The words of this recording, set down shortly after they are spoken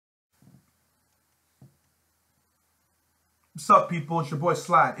What's up, people? It's your boy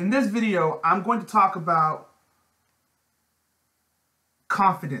Slide. In this video, I'm going to talk about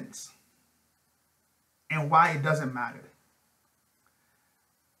confidence and why it doesn't matter.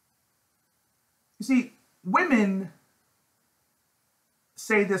 You see, women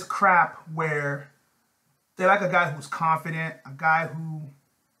say this crap where they like a guy who's confident, a guy who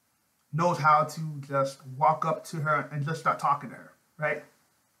knows how to just walk up to her and just start talking to her, right?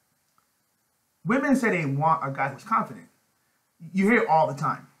 Women say they want a guy who's confident. You hear it all the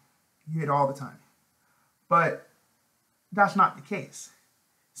time. You hear it all the time. But that's not the case.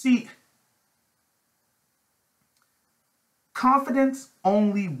 See, confidence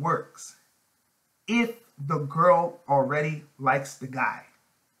only works if the girl already likes the guy.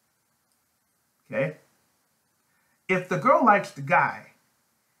 Okay? If the girl likes the guy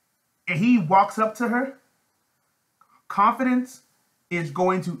and he walks up to her, confidence is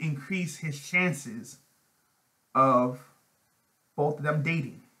going to increase his chances of both of them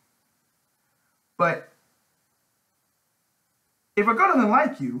dating. But if a girl doesn't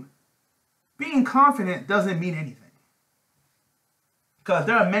like you, being confident doesn't mean anything. Because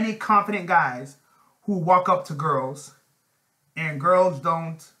there are many confident guys who walk up to girls and girls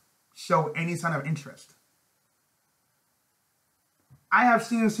don't show any sign of interest. I have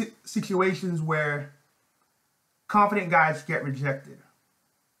seen situations where confident guys get rejected.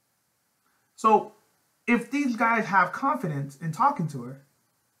 So if these guys have confidence in talking to her,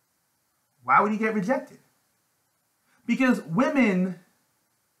 why would he get rejected? Because women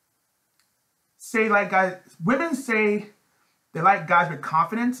say they like guys with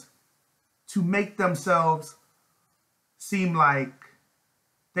confidence to make themselves seem like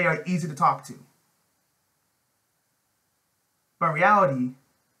they are easy to talk to. But in reality,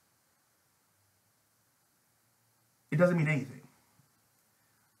 it doesn't mean anything.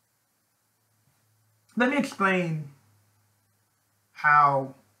 Let me explain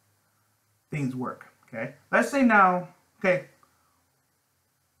how things work, okay? Let's say now, okay,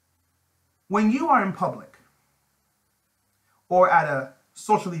 when you are in public or at a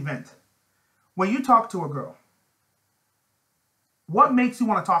social event, when you talk to a girl, what makes you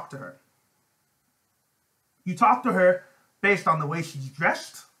want to talk to her? You talk to her based on the way she's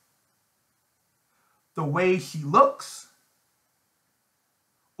dressed, the way she looks,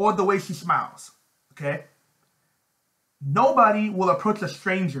 or the way she smiles, okay? Nobody will approach a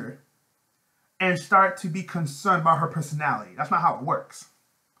stranger and start to be concerned about her personality. That's not how it works.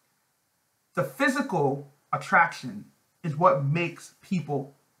 The physical attraction is what makes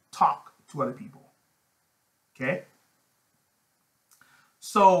people talk to other people, okay?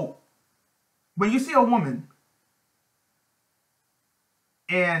 So when you see a woman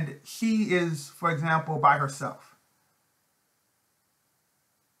and she is, for example, by herself,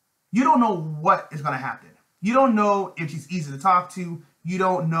 you don't know what is going to happen. You don't know if she's easy to talk to. You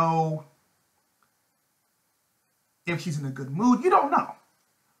don't know if she's in a good mood. You don't know.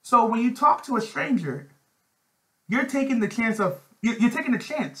 So when you talk to a stranger, you're taking the chance of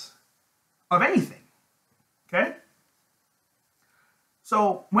anything. Okay?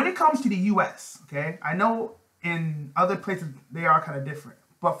 So when it comes to the US, okay, I know in other places they are kind of different.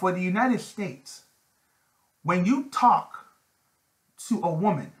 But for the United States, when you talk to a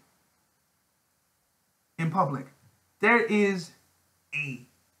woman in public, there is a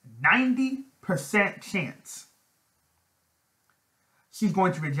 90% chance she's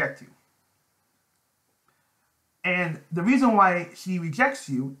going to reject you. And the reason why she rejects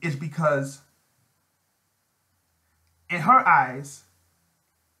you is because in her eyes,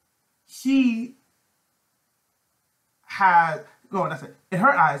 in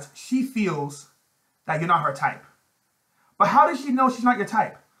her eyes, she feels that you're not her type. But how does she know she's not your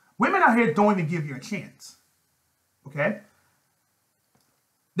type? Women out here don't even give you a chance. Okay?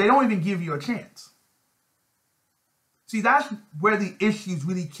 They don't even give you a chance. See, that's where the issues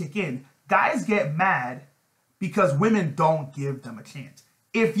really kick in. Guys get mad because women don't give them a chance.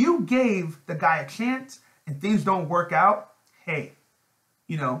 If you gave the guy a chance and things don't work out, hey,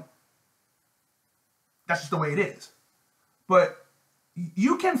 that's just the way it is. But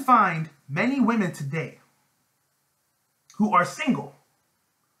you can find many women today who are single,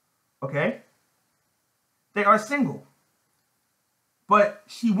 okay? They are single, but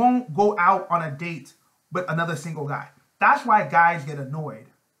she won't go out on a date with another single guy. That's why guys get annoyed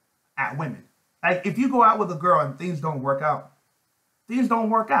at women. Like, if you go out with a girl and things don't work out,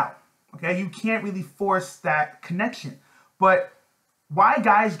 okay? You can't really force that connection. But why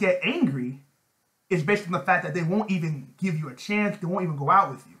guys get angry is based on the fact that they won't even give you a chance. They won't even go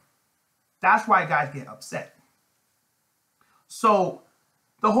out with you. That's why guys get upset. So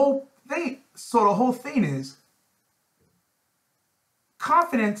the whole thing is,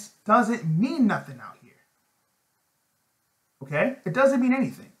 confidence doesn't mean nothing out here. Okay? It doesn't mean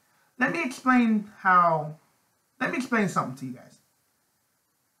anything. Let me explain something to you guys.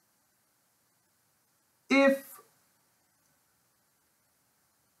 If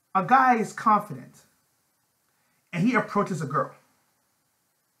a guy is confident and he approaches a girl,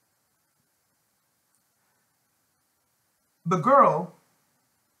 the girl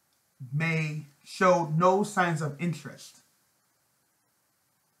may show no signs of interest.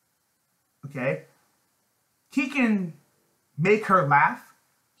 Okay? He can make her laugh.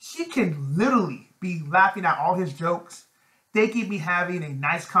 She can literally be laughing at all his jokes. They can be having a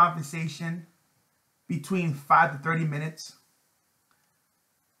nice conversation between 5 to 30 minutes.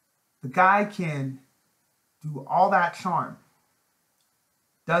 The guy can do all that charm.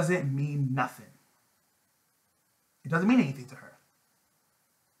 Doesn't mean nothing. It doesn't mean anything to her.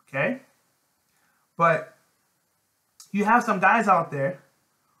 Okay? But you have some guys out there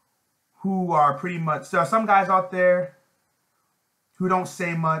who are pretty much, there are some guys out there who don't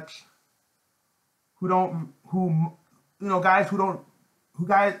say much, guys who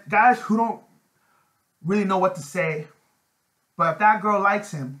don't really know what to say. But if that girl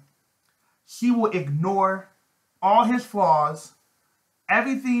likes him, she will ignore all his flaws,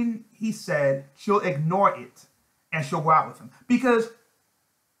 everything he said, she'll ignore it, and she'll go out with him because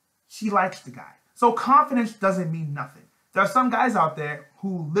she likes the guy. So confidence doesn't mean nothing. There are some guys out there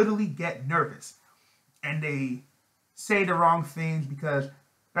who literally get nervous and they say the wrong things because,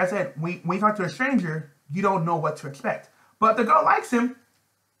 like I said, when you talk to a stranger, you don't know what to expect. But if the girl likes him,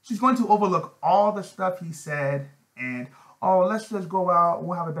 she's going to overlook all the stuff he said and, oh, let's just go out,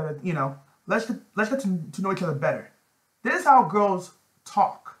 we'll have a better, let's get to know each other better. This is how girls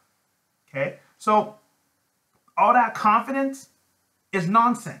talk, okay? So all that confidence is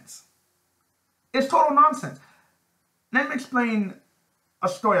nonsense. It's total nonsense. Let me explain a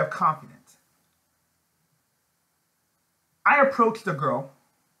story of confidence. I approached a girl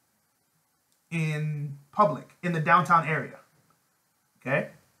in public, in the downtown area, okay?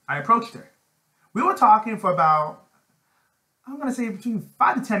 I approached her. We were talking for about, I'm going to say between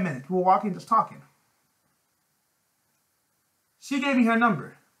 5 to 10 minutes. We were walking, just talking. She gave me her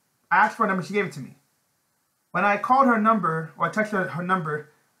number. I asked for her number, she gave it to me. When I called her number, or I texted her number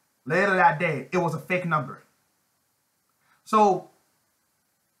later that day, it was a fake number. So,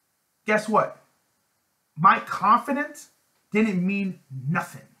 guess what? My confidence didn't mean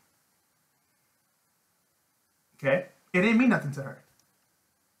nothing. Okay? It didn't mean nothing to her.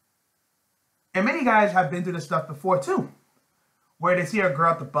 And many guys have been through this stuff before too, where they see a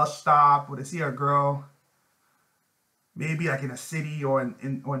girl at the bus stop, or they see a girl maybe like in a city or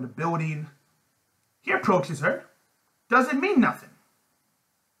in the building. He approaches her. Doesn't mean nothing.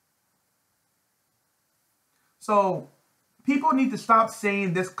 So people need to stop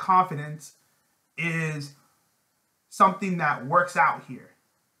saying this confidence is something that works out here.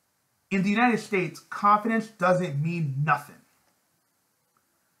 In the United States, confidence doesn't mean nothing.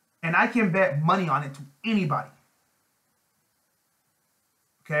 And I can bet money on it to anybody.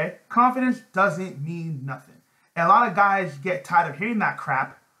 Okay? Confidence doesn't mean nothing. And a lot of guys get tired of hearing that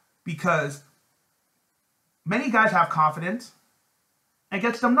crap because many guys have confidence and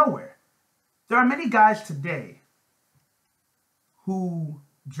gets them nowhere. There are many guys today who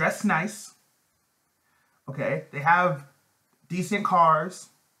dress nice. Okay? They have decent cars.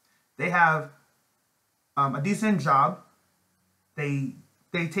 They have a decent job. They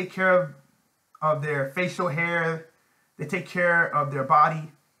take care of their facial hair. They take care of their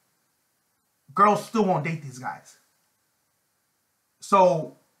body. Girls still won't date these guys.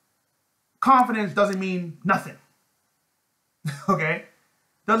 So confidence doesn't mean nothing. Okay?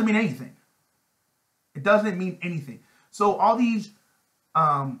 Doesn't mean anything. It doesn't mean anything. So all these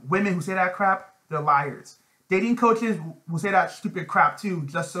women who say that crap, they're liars. Dating coaches will say that stupid crap too,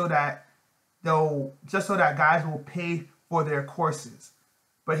 just so that guys will pay for their courses.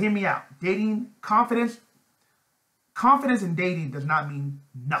 But hear me out. Confidence in dating does not mean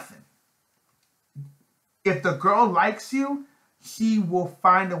nothing. If the girl likes you, she will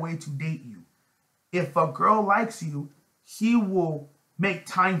find a way to date you. If a girl likes you, she will make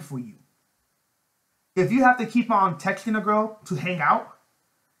time for you. If you have to keep on texting a girl to hang out,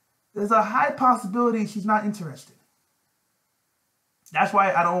 there's a high possibility she's not interested. That's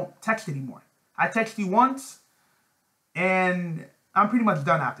why I don't text anymore. I text you once, and I'm pretty much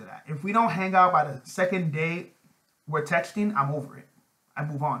done after that. If we don't hang out by the second day we're texting, I'm over it. I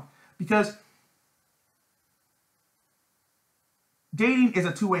move on. Because dating is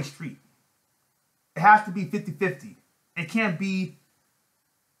a two-way street. It has to be 50-50. It can't be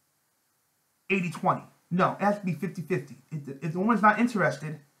 80-20. No, it has to be 50-50. If the woman's not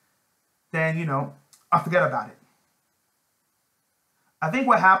interested, then, you know, I'll forget about it. I think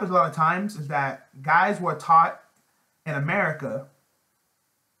what happens a lot of times is that guys were taught in America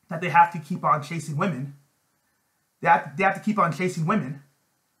that they have to keep on chasing women. They have to keep on chasing women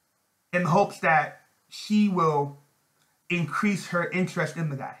in the hopes that she will increase her interest in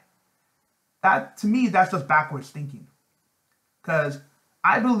the guy. That, to me, that's just backwards thinking. Because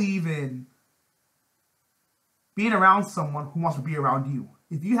I believe in being around someone who wants to be around you.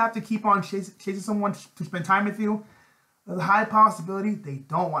 If you have to keep on chasing someone to spend time with you, there's a high possibility they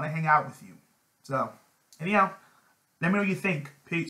don't want to hang out with you. So, anyhow, let me know what you think.